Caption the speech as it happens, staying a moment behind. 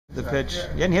The pitch.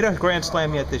 You hadn't hit a grand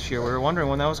slam yet this year. We were wondering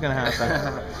when that was going to happen.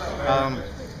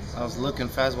 I was looking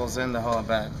fastballs in the whole at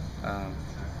bat. I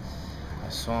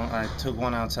took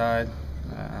one outside.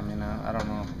 I don't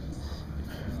know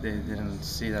if they didn't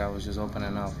see that I was just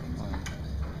opening up.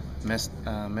 Missed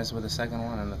with the second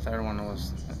one, and the third one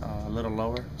was a little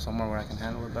lower, somewhere where I can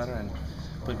handle it better, and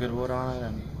put good wood on it,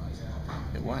 and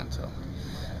it went. So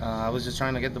I was just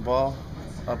trying to get the ball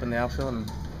up in the outfield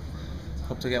and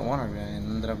hope to get one or and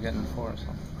ended up getting four. So.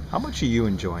 How much are you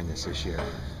enjoying this year?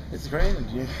 It's great.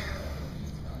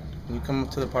 When you come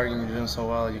up to the park and you're doing so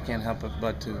well, you can't help it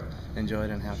but to enjoy it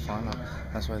and have fun.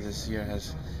 That's why this year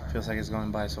feels like it's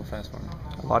going by so fast for me.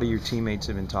 A lot of your teammates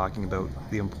have been talking about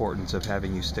the importance of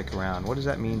having you stick around. What does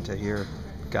that mean to hear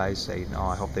guys say, "No,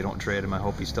 I hope they don't trade him. I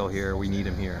hope he's still here. We need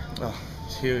him here"? Oh,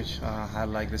 it's huge. I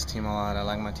like this team a lot. I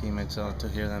like my teammates, so to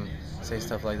hear them say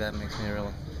stuff like that makes me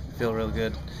feel real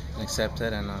good and accept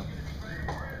it. And I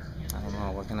don't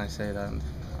know, what can I say? That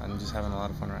I'm just having a lot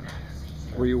of fun right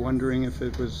now. Were you wondering if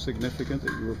it was significant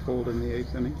that you were pulled in the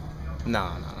 8th inning?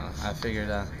 No. I figured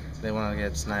they wanted to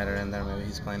get Snyder in there. Maybe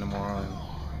he's playing tomorrow, and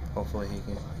hopefully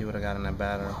he would have gotten a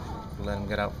bat or let him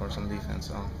get out for some defense.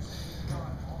 So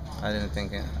I didn't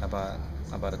think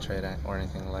about a trade or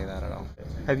anything like that at all.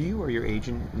 Have you or your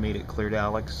agent made it clear to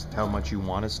Alex how much you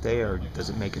want to stay, or does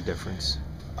it make a difference?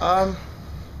 I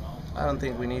don't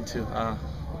think we need to.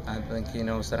 I think he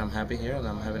knows that I'm happy here and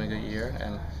I'm having a good year,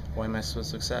 and why mess with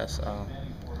success?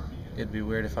 It'd be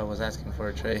weird if I was asking for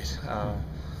a trade.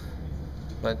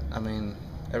 But I mean,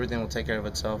 everything will take care of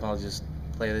itself. I'll just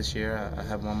play this year. I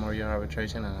have one more year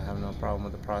arbitration, and I have no problem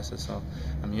with the process. So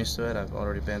I'm used to it. I've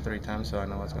already been 3 times, so I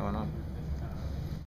know what's going on.